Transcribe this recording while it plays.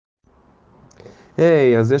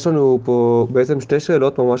היי, אז יש לנו פה בעצם שתי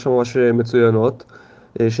שאלות ממש ממש מצוינות.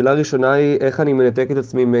 שאלה ראשונה היא איך אני מנתק את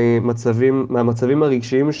עצמי מהמצבים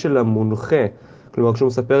הרגשיים של המונחה. כלומר, כשהוא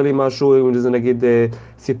מספר לי משהו, אם זה נגיד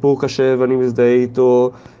סיפור קשה ואני מזדהה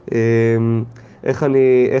איתו, אה,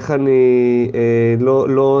 איך אני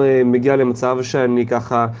לא מגיע למצב שאני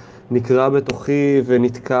ככה נקרע בתוכי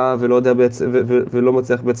ונתקע ולא יודע ולא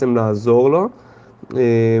מצליח בעצם לעזור לו.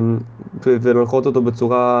 ולהנחות אותו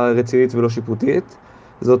בצורה רצינית ולא שיפוטית.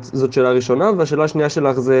 זאת שאלה ראשונה, והשאלה השנייה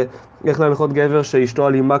שלך זה איך להנחות גבר שאישתו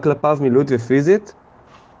אלימה כלפיו מילולית ופיזית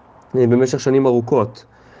במשך שנים ארוכות.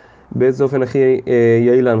 באיזה אופן הכי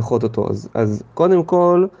יעיל להנחות אותו. אז קודם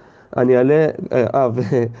כל, אני אעלה,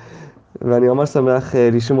 ואני ממש שמח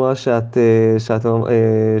לשמוע שאת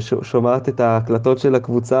שומעת את ההקלטות של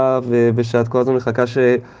הקבוצה ושאת כל הזמן מחכה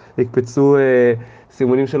שיקפצו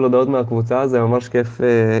סימונים של הודעות מהקבוצה, זה ממש כיף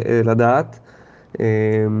לדעת.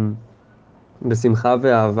 בשמחה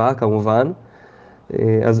ואהבה כמובן.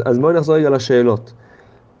 אז בואי נחזור רגע לשאלות.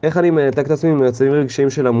 איך אני מנתק את עצמי ממצבים רגשיים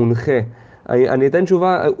של המונחה? אני אתן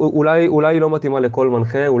תשובה, אולי היא לא מתאימה לכל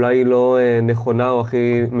מנחה, אולי היא לא נכונה או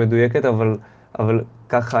הכי מדויקת, אבל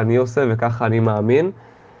ככה אני עושה וככה אני מאמין.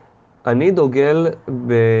 אני דוגל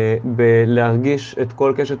בלהרגיש את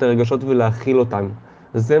כל קשת הרגשות ולהכיל אותן.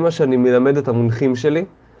 זה מה שאני מלמד את המונחים שלי,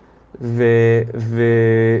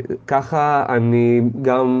 וככה אני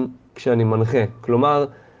גם כשאני מנחה. כלומר,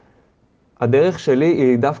 הדרך שלי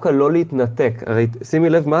היא דווקא לא להתנתק. הרי שימי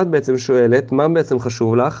לב מה את בעצם שואלת, מה בעצם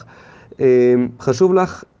חשוב לך? חשוב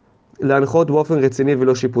לך להנחות באופן רציני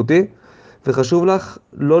ולא שיפוטי, וחשוב לך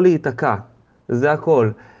לא להיתקע. זה הכל.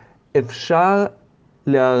 אפשר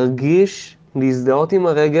להרגיש, להזדהות עם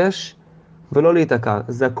הרגש ולא להיתקע.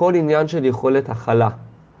 זה הכל עניין של יכולת הכלה.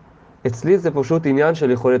 אצלי זה פשוט עניין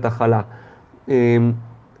של יכולת הכלה.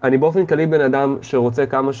 אני באופן כללי בן אדם שרוצה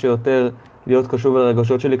כמה שיותר להיות קשוב על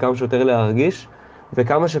הרגשות שלי, כמה שיותר להרגיש,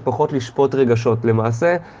 וכמה שפחות לשפוט רגשות.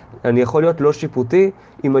 למעשה, אני יכול להיות לא שיפוטי,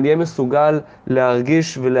 אם אני אהיה מסוגל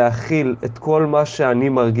להרגיש ולהכיל את כל מה שאני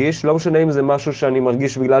מרגיש, לא משנה אם זה משהו שאני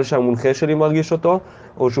מרגיש בגלל שהמונחה שלי מרגיש אותו,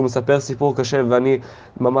 או שהוא מספר סיפור קשה ואני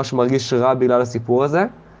ממש מרגיש רע בגלל הסיפור הזה,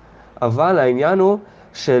 אבל העניין הוא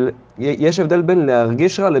שיש הבדל בין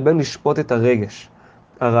להרגיש רע לבין לשפוט את הרגש.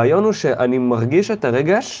 הרעיון הוא שאני מרגיש את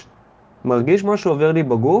הרגש, מרגיש מה שעובר לי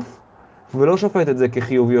בגוף, ולא שופט את זה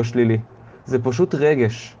כחיובי או שלילי. זה פשוט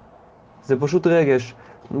רגש. זה פשוט רגש.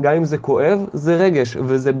 גם אם זה כואב, זה רגש,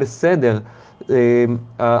 וזה בסדר.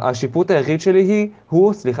 השיפוט היחיד שלי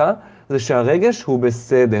זה שהרגש הוא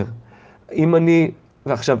בסדר.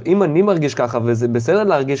 ועכשיו, אם אני מרגיש ככה, וזה בסדר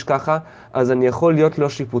להרגיש ככה, אז אני יכול להיות לא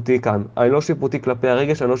שיפוטי כאן. אני לא שיפוטי כלפי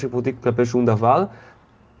הרגש, אני לא שיפוטי כלפי שום דבר.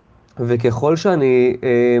 וככל שאני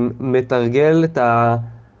מתרגל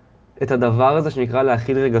את הדבר הזה שנקרא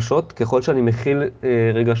להכיל רגשות, ככל שאני מכיל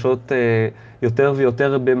רגשות יותר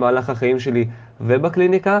ויותר במהלך החיים שלי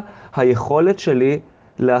ובקליניקה, היכולת שלי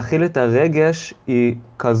להכיל את הרגש היא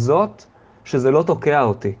כזאת שזה לא תוקע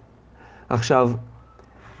אותי. עכשיו,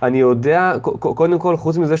 אני יודע, קודם כל,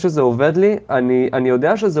 חוץ מזה שזה עובד לי, אני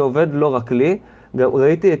יודע שזה עובד לא רק לי, גם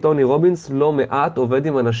ראיתי את טוני רובינס לא מעט עובד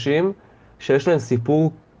עם אנשים שיש להם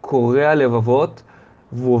סיפור קורע לבבות,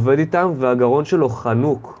 והוא עובד איתם, והגרון שלו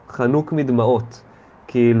חנוק מדמעות.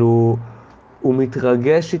 כאילו, הוא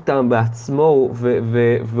מתרגש איתם בעצמו,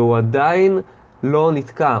 והוא עדיין לא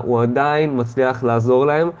נתקע, הוא עדיין מצליח לעזור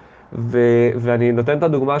להם, ואני נותן את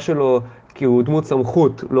הדוגמה שלו כי הוא דמות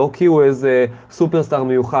סמכות, לא כי הוא איזה סופרסטאר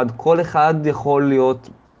מיוחד. כל אחד יכול להיות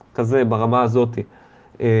כזה ברמה הזאת.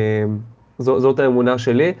 זאת האמונה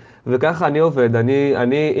שלי, וככה אני עובד.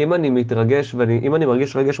 אם אני מתרגש, אם אני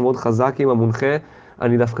מרגיש רגש מאוד חזק עם המונחה,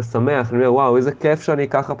 אני דווקא שמח. אני אומר, וואו, איזה כיף שאני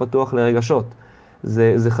ככה פתוח לרגשות.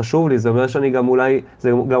 זה חשוב לי, זה אומר שאני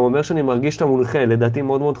זה גם אומר שאני מרגיש את המונחה. לדעתי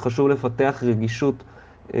מאוד מאוד חשוב לפתח רגישות,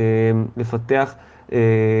 לפתח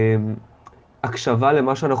הקשבה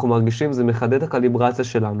למה שאנחנו מרגישים, זה מחדד את הקליברציה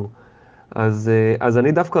שלנו. אז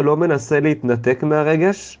אני דווקא לא מנסה להתנתק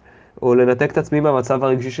מהרגש, או לנתק את עצמי מהמצב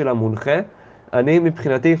הרגשי של המונחה. אני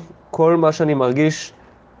מבחינתי, כל מה שאני מרגיש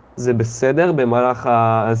זה בסדר במהלך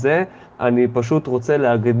הזה. אני פשוט רוצה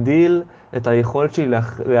להגדיל את היכולת שלי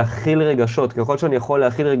להכיל רגשות. ככל שאני יכול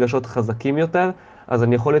להכיל רגשות חזקים יותר, אז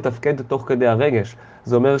אני יכול לתפקד תוך כדי הרגש.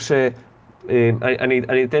 זה אומר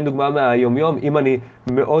אני אתן דוגמה מהיומיום, אם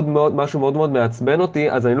משהו מאוד מאוד מעצבן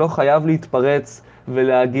אותי, אז אני לא חייב להתפרץ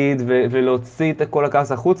ולהגיד ולהוציא את כל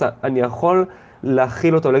הכעס החוצה. אני יכול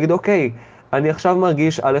להכיל אותו, להגיד, אוקיי, אני עכשיו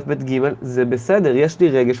מרגיש א' ב' ג', זה בסדר, יש לי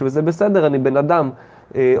רגש וזה בסדר, אני בן אדם.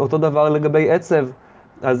 אותו דבר לגבי עצב.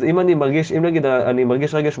 אז אם נגיד אני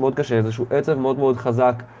מרגיש רגש מאוד קשה, איזשהו עצב מאוד מאוד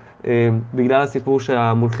חזק, בגלל הסיפור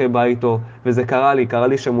שהמונחה בא איתו, וזה קרה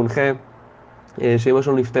לי שמונחה, שאמא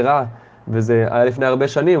שלו נפטרה, וזה היה לפני הרבה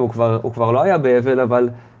שנים, הוא כבר לא היה באבל, אבל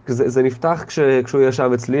זה נפתח כשהוא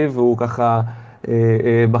ישב אצלי, והוא ככה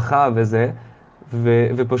בכה וזה,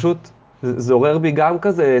 ופשוט זה עורר בי גם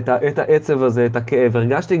כזה את העצב הזה, את הכאב.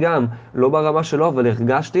 הרגשתי גם, לא ברמה שלו, אבל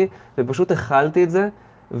הרגשתי, ופשוט הכלתי את זה,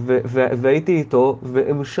 והייתי איתו,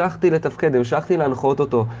 והמשכתי לתפקד, המשכתי להנחות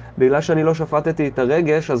אותו. בגלל שאני לא שפטתי את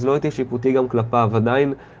הרגש, אז לא הייתי שיפוטי גם כלפיו.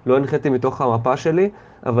 עדיין לא הנחיתי מתוך המפה שלי,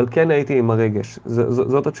 אבל כן הייתי עם הרגש.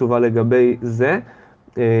 זאת התשובה לגבי זה.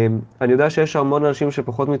 אני יודע שיש המון אנשים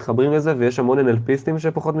שפחות מתחברים לזה, ויש המון NLPיסטים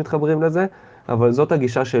שפחות מתחברים לזה, אבל זאת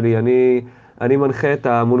הגישה שלי. אני מנחה את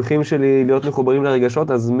המונחים שלי להיות מחוברים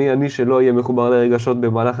לרגשות, אז מי אני שלא יהיה מחובר לרגשות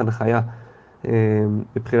במהלך הנחיה?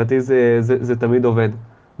 מבחינתי זה תמיד עובד,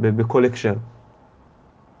 בכל הקשר.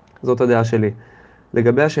 זאת הדעה שלי.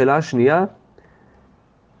 לגבי השאלה השנייה,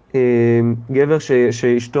 גבר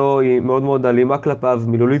שאישתו היא מאוד מאוד אלימה כלפיו,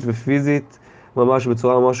 מילולית ופיזית, ממש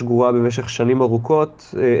בצורה ממש גרועה במשך שנים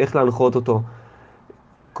ארוכות, איך להנחות אותו?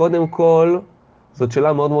 קודם כל, זאת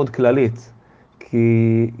שאלה מאוד מאוד כללית,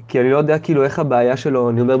 כי אני לא יודע כאילו איך הבעיה שלו,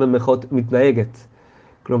 אני אומר במחאות, מתנהגת.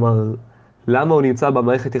 כלומר, למה הוא נמצא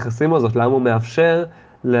במערכת יחסים הזאת? למה הוא מאפשר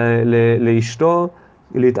לאשתו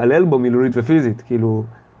להתעלל בו מילולית ופיזית? כאילו,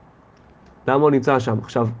 למה הוא נמצא שם?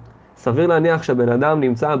 עכשיו, סביר להניח שהבן אדם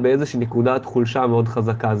נמצא באיזושהי נקודת חולשה מאוד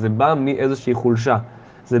חזקה. זה בא מאיזושהי חולשה.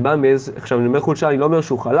 זה בא עכשיו, אני אומר חולשה, אני לא אומר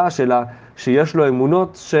שהוא חלש, אלא שיש לו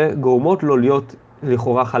אמונות שגורמות לו להיות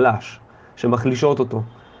לכאורה חלש, שמחלישות אותו.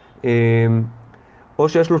 או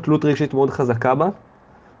שיש לו תלות רגשית מאוד חזקה בה,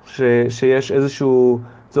 שיש איזשהו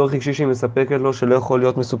צורך רגשי שהיא מספקת לו, שלא יכול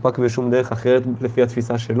להיות מסופק בשום דרך אחרת לפי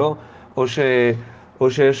התפיסה שלו, או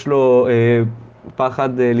שיש לו פחד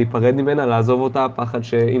להיפרד ממנה, לעזוב אותה, פחד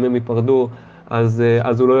שאם הם ייפרדו, אז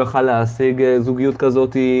הוא לא יוכל להשיג זוגיות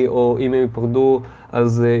כזאת, או אם הם ייפרדו,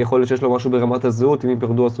 אז יכול להיות שיש לו משהו ברמת הזהות, אם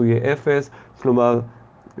ייפרדו אז הוא יהיה אפס. כלומר,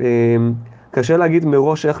 קשה להגיד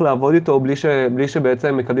מראש איך לעבוד איתו, בלי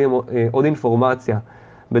שבעצם מקבלים עוד אינפורמציה.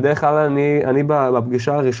 בדרך כלל אני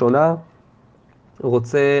בפגישה הראשונה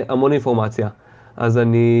רוצה המון אינפורמציה. אז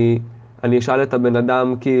אני אשאל את הבן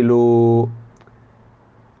אדם כאילו,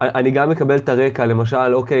 אני גם מקבל את הרקע,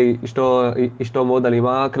 למשל, אוקיי, אשתו מאוד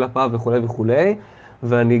אלימה כלפיו וכו' וכו',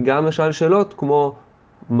 ואני גם אשאל שאלות כמו,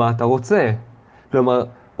 מה אתה רוצה? כלומר,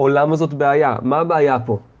 או למה זאת בעיה? מה הבעיה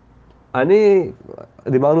פה?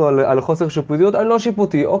 דיברנו על חוסר שיפוטיות, אני לא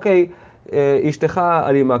שיפוטי, אוקיי, אשתך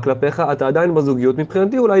אלימה כלפיך, אתה עדיין בזוגיות,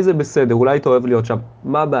 מבחינתי אולי זה בסדר, אולי אתה אוהב להיות שם.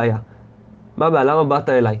 מה הבעיה? מה הבעיה? למה באת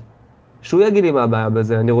אליי? שהוא יגיד לי מה הבעיה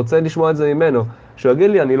בזה, אני רוצה לשמוע את זה ממנו. שהוא יגיד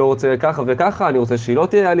לי, אני לא רוצה ככה וככה, אני רוצה שהיא לא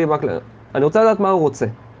תהיה אלימה, אני רוצה לדעת מה הוא רוצה.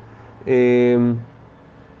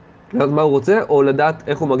 לדעת מה הוא רוצה, או לדעת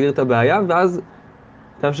איך הוא מגדיר את הבעיה, ואז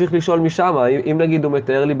תמשיך לשאול משם. אם נגיד הוא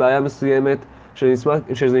מתאר לי בעיה מסוימת,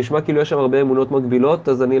 שזה נשמע כאילו יש שם הרבה אמונות מגבילות,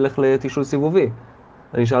 אז אני אלך לתשאול סיבובי.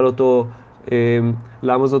 אני אשאל אותו,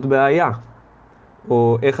 למה זאת בעיה?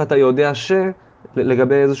 או איך אתה יודע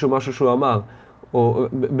לגבי איזשהו משהו שהוא אמר. או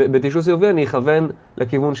בתשאול סיבובי אני אכוון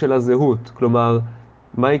לכיוון של הזהות. כלומר,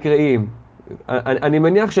 מה יקרה אם? אני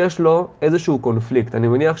מניח שיש לו איזשהו קונפליקט, אני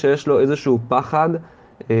מניח שיש לו איזשהו פחד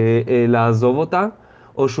לעזוב אותה,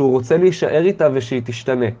 או שהוא רוצה להישאר איתה ושהיא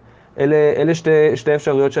תשתנה. אלה שתי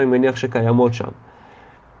אפשרויות שאני מניח שקיימות שם.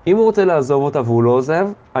 אם הוא רוצה לעזוב אותה והוא לא עוזב,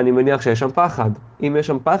 אני מניח שיש שם פחד. אם יש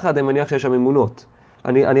שם פחד, אני מניח שיש שם אמונות.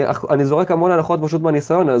 אני זורק המון הנחות פשוט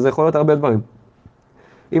מהניסיון, אז זה יכול להיות הרבה דברים.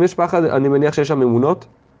 אם יש פחד, אני מניח שיש שם אמונות,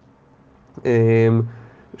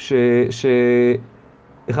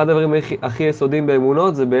 אחד הדברים הכי יסודיים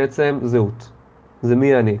באמונות זה בעצם זהות. זה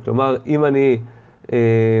מי אני. כלומר, אם אני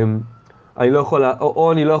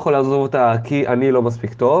לא יכול לעזוב אותה כי אני לא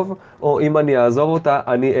מספיק טוב, או אם אני אעזוב אותה,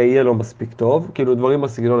 אני אהיה לא מספיק טוב, כאילו דברים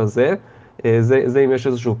בסגנון הזה, זה אם יש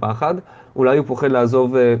איזשהו פחד. אולי הוא פוחד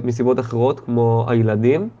לעזוב מסיבות אחרות, כמו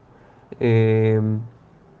הילדים,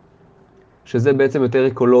 שזה בעצם יותר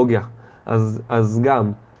אקולוגיה. אז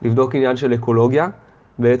גם לבדוק עניין של אקולוגיה,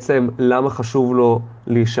 בעצם למה חשוב לו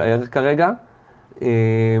להישאר כרגע,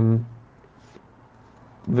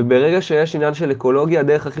 וברגע שיש עניין של אקולוגיה,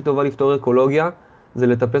 הדרך הכי טובה לפתור אקולוגיה, זה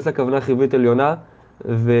לטפס לכוונה חיובית עליונה,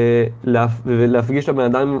 ולהפגיש לבן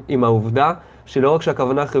אדם עם העובדה, שלא רק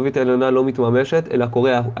שהכוונה החיובית העליונה לא מתממשת, אלא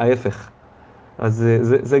קורה ההפך. אז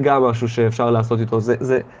זה גם משהו שאפשר לעשות איתו.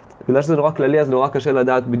 בגלל שזה נורא כללי, אז נורא קשה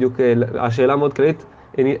לדעת בדיוק, השאלה מאוד כללית,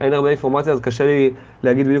 אין הרבה אינפורמציה, אז קשה לי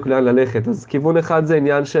להגיד בדיוק לאן ללכת. אז כיוון אחד זה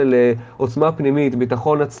עניין של עוצמה פנימית,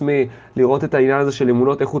 ביטחון עצמי, לראות את העניין הזה של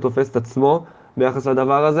אמונות, איך הוא תופס את עצמו ביחס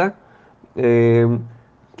לדבר הזה.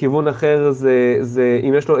 כיוון אחר זה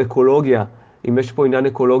אם יש לו אקולוגיה, אם יש פה עניין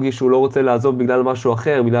אקולוגי שהוא לא רוצה לעזוב בגלל משהו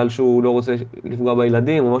אחר, בגלל שהוא לא רוצה לפגוע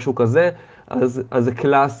בילדים או משהו כזה, אז זה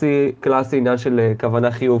קלאסי עניין של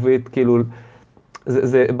כוונה חיובית, כאילו,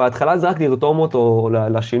 בהתחלה זה רק לרתום אותו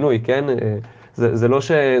לשינוי, כן?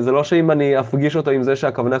 זה לא שאם אני אפגיש אותו עם זה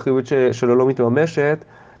שהכוונה החיובית שלו לא מתממשת,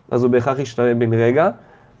 אז הוא בהכרח ישתנה בן רגע,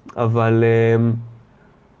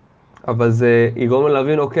 אבל זה יגרום לו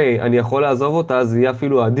להבין, אוקיי, אני יכול לעזוב אותה, זה יהיה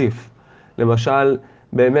אפילו עדיף. למשל,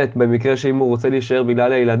 באמת, במקרה שאם הוא רוצה להישאר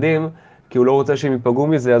בגלל הילדים, כי הוא לא רוצה שהם ייפגעו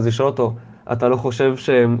מזה, אז ישאל אותו, אתה לא חושב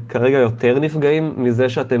שהם כרגע יותר נפגעים מזה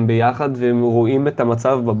שאתם ביחד והם רואים את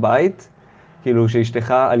המצב בבית? כאילו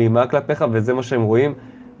שאישתך אלימה כלפיך וזה מה שהם רואים,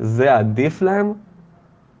 זה עדיף להם?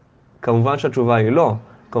 כמובן שהתשובה היא לא.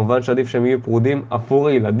 כמובן שעדיף שהם יהיו פרודים עבור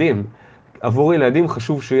ילדים. עבור ילדים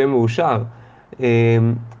חשוב שהוא יהיה מאושר.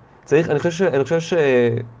 אני חושב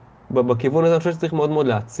שבכיוון הזה, אני חושב שצריך מאוד מאוד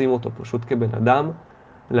להעצים אותו, פשוט כבן אדם,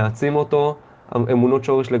 להעצים אותו, אמונות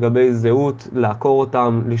שורש לגבי זהות, לעקור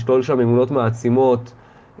אותם, לשתול שם אמונות מעצימות,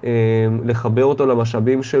 לחבר אותו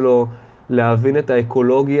למשאבים שלו, להבין את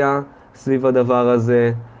האקולוגיה סביב הדבר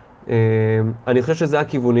הזה. אני חושב שזה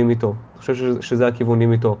הכיוונים איתו. אני חושב שזה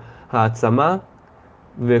הכיוונים איתו. העצמה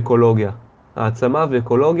ואקולוגיה. העצמה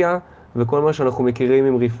ואקולוגיה, וכל מה שאנחנו מכירים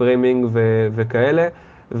עם ריפריימינג וכאלה,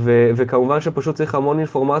 וכמובן שפשוט צריך המון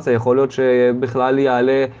אינפורמציה, יכול להיות שבכלל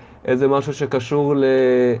יעלה איזה משהו שקשור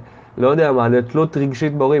לא יודע מה, לתלות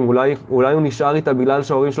רגשית בהורים, אולי הוא נשאר איתה בגלל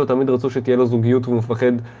שההורים שלו תמיד רצו שתהיה לו זוגיות והוא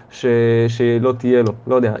מפחד שלא תהיה לו,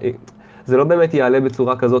 לא יודע. זה לא באמת יעלה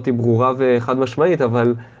בצורה כזאת ברורה וחד משמעית,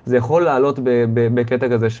 אבל זה יכול לעלות בקטע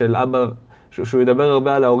כזה של אבא, שהוא ידבר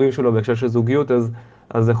הרבה על ההורים שלו בהקשר של זוגיות,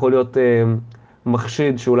 אז זה יכול להיות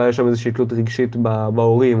מחשיד שאולי יש שם איזושהי תלות רגשית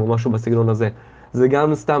בהורים או משהו בסגנון הזה. זה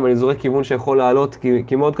גם סתם, אני זורק כיוון שיכול לעלות,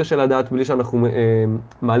 כי מאוד קשה לדעת בלי שאנחנו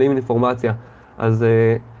מעלים אינפורמציה. אז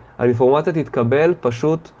האינפורמציה תתקבל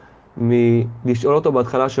פשוט מלשאול אותו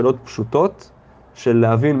בהתחלה שאלות פשוטות, של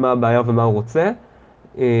להבין מה הבעיה ומה הוא רוצה.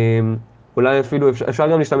 אולי אפילו,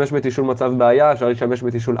 אפשר גם להשתמש בתשאול מצב בעיה, אפשר להשתמש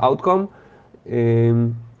בתשאול outcome.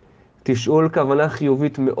 תשאול כוונה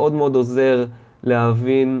חיובית מאוד מאוד עוזר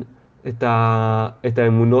להבין את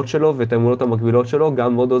האמונות שלו ואת האמונות המקבילות שלו,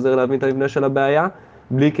 גם מאוד עוזר להבין את המבנה של הבעיה,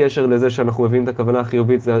 בלי קשר לזה שאנחנו מבינים את הכוונה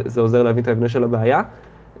החיובית, זה עוזר להבין את המבנה של הבעיה.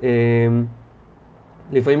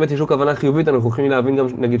 לפעמים בתשאול כוונה חיובית אנחנו יכולים להבין גם,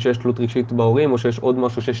 נגיד שיש תלות רגשית בהורים, או שיש עוד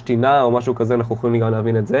משהו, שיש טינה או משהו כזה, אנחנו יכולים גם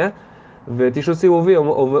להבין את זה. ותשאול סיבובי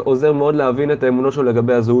עוזר מאוד להבין את האמונות שלו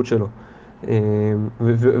לגבי הזהות שלו.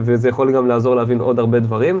 וזה יכול גם לעזור להבין עוד הרבה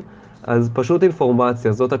דברים. אז פשוט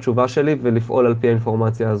אינפורמציה, זאת התשובה שלי, ולפעול על פי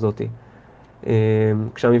האינפורמציה הזאת.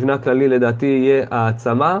 כשהמבנה הכללי לדעתי יהיה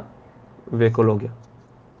העצמה ואקולוגיה.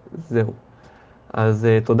 זהו. אז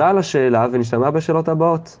תודה על השאלה, ונשתמע בשאלות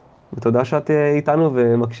הבאות. ותודה שאת איתנו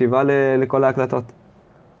ומקשיבה לכל ההקלטות.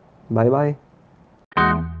 ביי ביי.